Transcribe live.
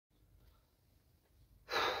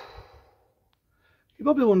You're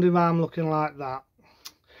probably wondering why I'm looking like that.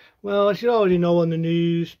 Well, as you already know on the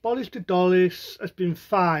news, Boris the Doris has been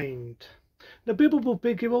fined. Now people will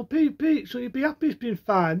think, well, Pete, so you'd be happy he's been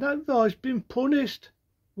fined. No, he's been punished.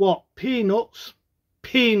 What? Peanuts?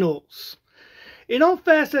 Peanuts. In all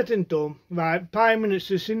fair said and done, right, Prime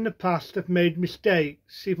Ministers in the past have made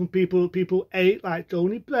mistakes. Even people hate, like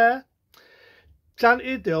Tony Blair.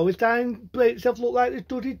 Granted, they always try and make themselves look like this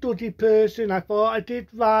duddy person. I thought I did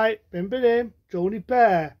right. Remember him? Tony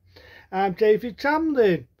Blair. David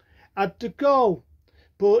Tamlin had to go.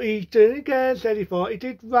 But he turned again, said he thought he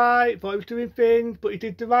did right, thought he was doing things, but he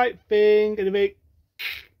did the right thing, and he made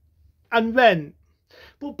and Rant.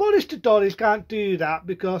 But Boris the Doris can't do that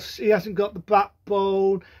because he hasn't got the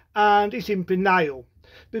backbone and he's in denial.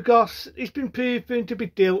 Because he's been proven to be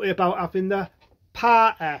guilty about having the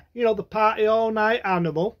party, you know, the party all night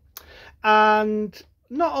animal. And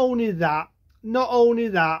not only that,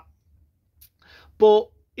 but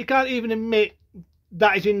he can't even admit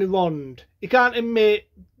that he's in the wrong. He can't admit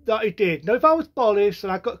that he did. Now, if I was Boris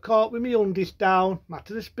and I got caught with my undies down,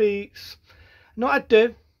 matter of speech, know what I'd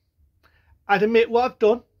do? I'd admit what I've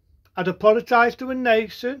done. I'd apologise to a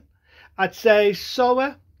nation. I'd say,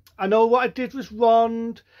 sorry, I know what I did was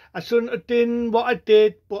wrong. I shouldn't have done what I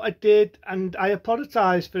did, but I did, and I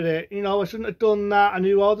apologise for it. You know, I shouldn't have done that. I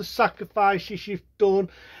knew all the sacrifices you've done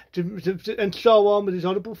and so on with these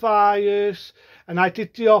horrible fires, and I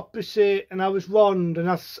did the opposite, and I was wrong, and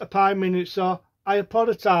as a Prime Minister, I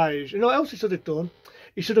apologise. You know what else he should have done?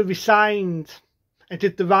 He should have resigned and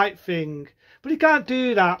did the right thing. But he can't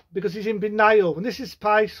do that because he's in denial, and this is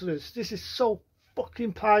priceless. This is so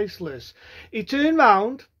fucking priceless. He turned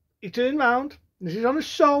round, this is on a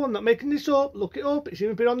show, I'm not making this up, look it up, it's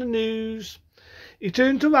even been on the news. He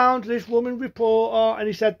turned around to this woman reporter and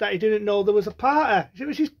he said that he didn't know there was a party. It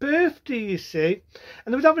was his birthday, you see,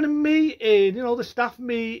 and they was having a meeting, you know, the staff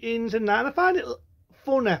meetings and that, and I find it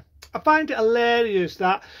funny. I find it hilarious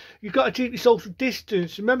that you've got to keep your social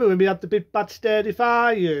distance. Remember when we had the big bad scary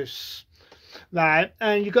fires? Right,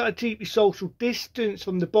 and you've got to keep your social distance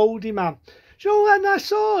from the baldy man. So when I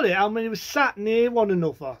saw it, how many was sat near one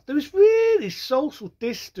another, there was really social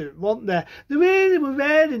distance, wasn't there? They really were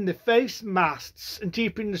wearing the face masks and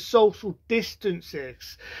keeping the social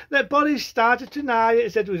distances. That Boris started to deny it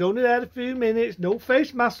and said it was only there a few minutes, no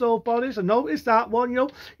face mask, old Boris. I noticed that one, you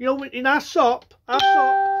know, in our shop,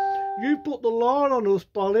 you put the law on us,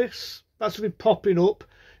 Boris. That's been popping up.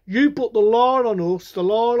 You put the law on us, the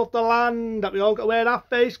law of the land, that we all got to wear our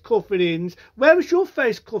face coverings. Where was your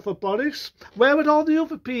face cover, Boris? Where were all the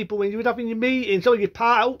other people when you were having your meetings? Oh, you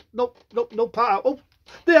part out. No part out. Oh,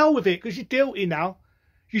 the hell with it, because you're guilty now.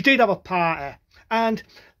 You did have a party. And at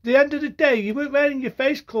the end of the day, you weren't wearing your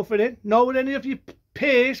face covering, nor were any of your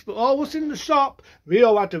peers, but all of us in the shop, we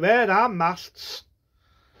all had to wear our masks.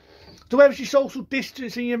 So where was your social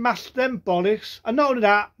distancing your mask then, Boris? And not only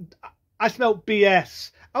that, I smelled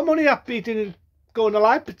BS. I'm only happy he didn't go on a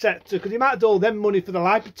lie detector, because he might have all them money for the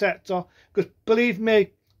lie detector. Because believe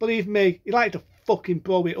me, he'd like to fucking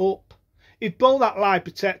blow it up. He'd blow that lie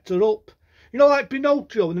detector up. You know, like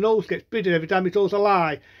Pinocchio, when the nose gets bigger every time he tells a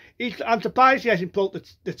lie. I'm surprised he hasn't put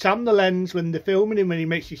the camera lens when they're filming him when he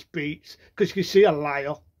makes his speech, because you can see a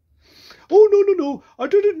liar. Oh, no, I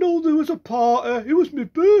didn't know there was a party. It was my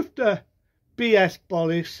birthday. BS,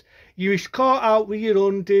 Boris. You was caught out with your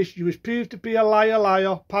undies, you was proved to be a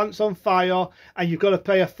liar, pants on fire, and you've got to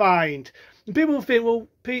pay a fine. And people will think, well,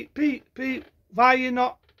 Pete, why are you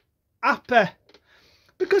not happy?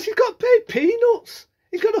 Because he's got to pay peanuts.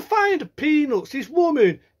 He's got to find peanuts. This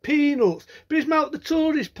woman, peanuts. But he's out the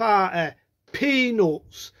tourist party,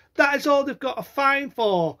 peanuts. That is all they've got a fine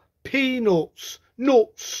for. Peanuts.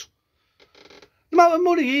 Nuts. The amount of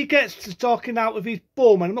money he gets to talking out of his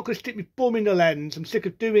bum, and I'm not going to stick my bum in the lens, I'm sick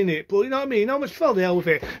of doing it, but you know what I mean, how much for the hell with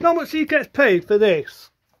it? How much he gets paid for this?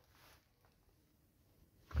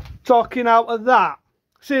 Talking out of that.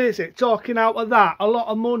 Seriously, talking out of that, a lot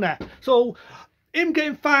of money. So, him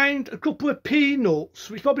getting fined a couple of peanuts,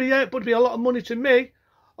 which probably would be a lot of money to me,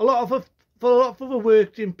 for a lot of other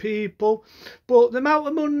working people, but the amount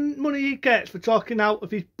of money he gets for talking out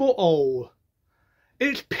of his butthole,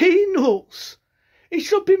 it's peanuts. He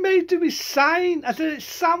should be made to resign. As an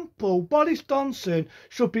example, Boris Johnson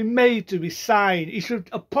should be made to resign. He should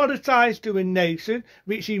apologise to a nation,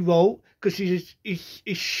 which he wrote, because he's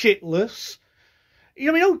shitless. You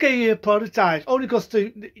know, he don't get you apologise, only because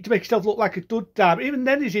to make himself look like a dud dab. Even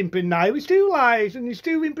then he's in denial. He still lies, and he's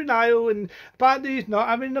still in denial, and apparently he's not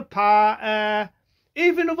having a party.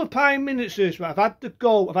 Even other Prime Ministers have had to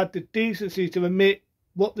go, have had the decency to admit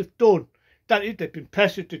what they've done. That is, they've been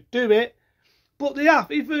pressured to do it. But they have,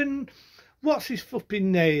 even what's his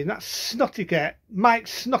flipping name? That snotty get, Mike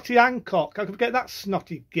Snotty Hancock. I can forget that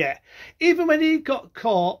snotty get. Even when he got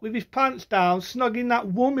caught with his pants down, snogging that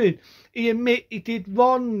woman, he admitted he did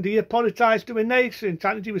wrong. He apologised to a nation.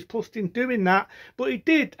 Technically, he was pushed in doing that, but he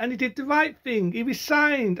did, and he did the right thing. He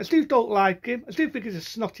resigned. I still don't like him. I still think he's a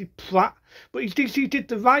snotty prat, but he did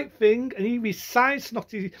the right thing, and he resigned.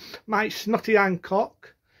 Mike Snotty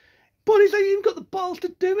Hancock. But he's not even got the balls to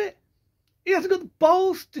do it. He hasn't got the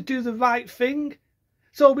balls to do the right thing.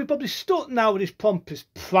 So we're probably stuck now with this pompous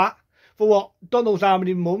prat for what, don't know how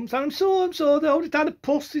many months. And I'm sure they're already trying to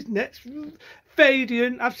post his next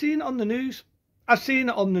Fadian. I've seen it on the news.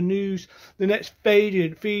 The next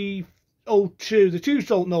Fadian 302. The Jews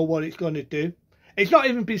don't know what it's going to do. It's not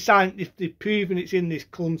even been scientifically proven it's in this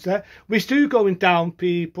country. We're still going down,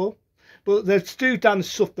 people. But they're still trying to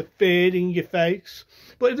stuff the fade in your face.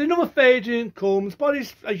 But if another Fadian comes,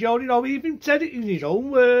 Boris, as you already know, he even said it in his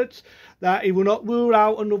own words, that he will not rule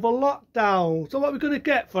out another lockdown. So what are we going to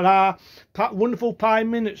get for our wonderful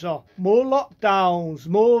Prime Minister? More lockdowns,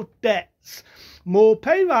 more debts, more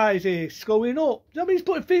pay rises going up. I mean, he's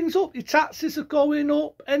putting things up. Your taxes are going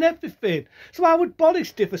up and everything. So why would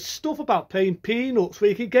Boris differ stuff about paying peanuts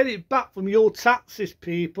where you can get it back from your taxes,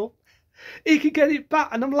 people? He could get it back,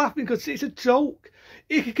 and I'm laughing because it's a joke.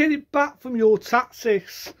 He could get it back from your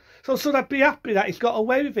taxes. So should I be happy that he's got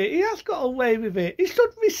away with it? He has got away with it. He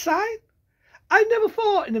should resign. I never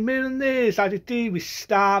thought in a million years I'd deal with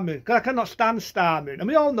Starman, because I cannot stand Starman. And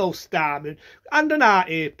we all know Starman. And an art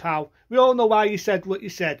here, pal. We all know why you said what you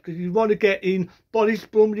said, because you want to get in Boris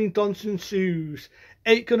Blumling Johnson's shoes.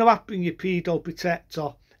 Ain't going to happen, you pedo protector.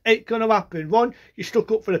 Ain't going to happen. One, you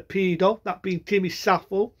stuck up for a pedo, that being Timmy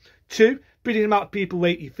Saffel. 2, bringing them out of people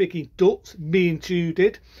waiting freaking ducks, me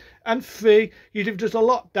included. And 3, you did just a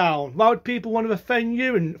lockdown. Why would people want to offend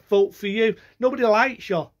you and vote for you? Nobody likes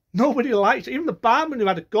you. Nobody likes you. Even the barman who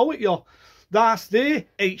had a go at you. That's there,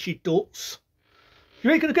 H.E. ducks.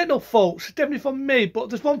 You ain't going to get no votes, definitely from me. But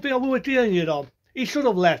there's one thing I will dealing you on. He should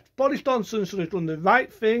have left. Boris Johnson should have done the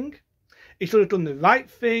right thing. He should have done the right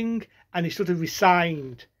thing, and he should have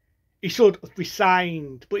resigned. He should have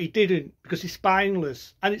resigned, but he didn't, because he's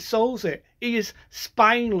spineless, and it shows it. He is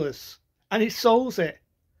spineless, and it shows it.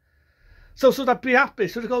 So should I be happy?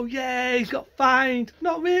 Should I go, yeah, he's got fined?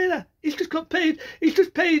 Not really. He's just got paid. He's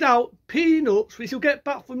just paid out peanuts, which he'll get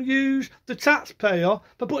back from you, the taxpayer,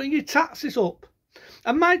 for putting your taxes up.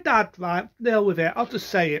 And my dad, right, deal with it, I'll just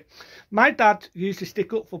say it. My dad used to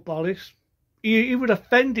stick up for Boris. He would have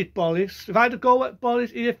offended Boris. If I had to go at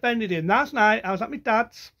Boris, he offended him. Last night, I was at my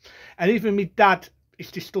dad's, and even my dad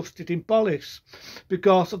is disgusted in Boris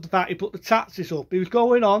because of the fact he put the taxes up. He was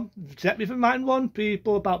going on, protect me from mind one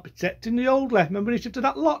people, about protecting the old. Remember, he said to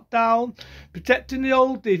that lockdown, protecting the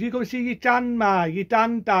old. If you're going to see your grandma, your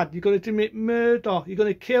dad, you're going to commit murder, you're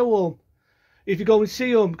going to kill them. If you go and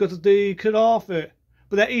see them because of the Kadhafi.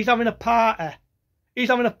 But then he's having a party. He's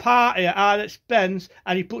having a party at our expense,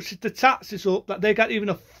 and he puts the taxes up that they can't even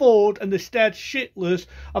afford, and they're scared shitless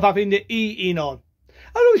of having the eating on.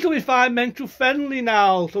 I know it's going to be environmental friendly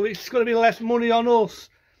now, so it's going to be less money on us.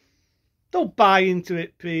 Don't buy into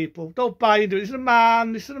it, people. Don't buy into it. This is a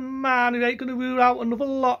man who ain't going to rule out another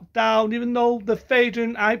lockdown, even though the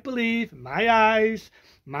Fadrian, I believe, my eyes,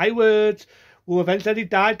 my words, will eventually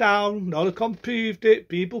die down. Nodicon proved it.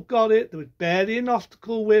 People got it. There was barely an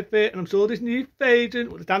obstacle with it. And I'm sure this new Fadrian,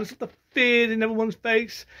 with the dance of the fear in everyone's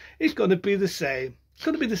face, it's going to be the same. It's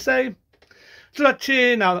going to be the same. So I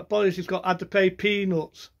cheer now that Boris has had to pay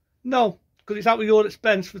peanuts. No, because it's out of your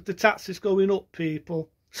expense with the taxes going up, people.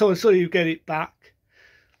 So you get it back.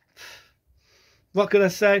 What can I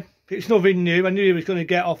say? It's nothing new. I knew he was going to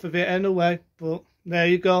get off of it anyway. But there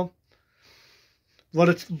you go. What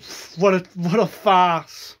a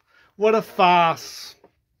farce. What a farce.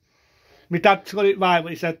 My dad got it right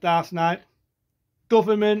what he said last night.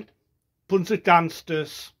 Government, bunch of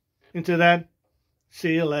gangsters. Into them.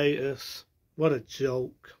 See you later. What a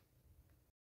joke.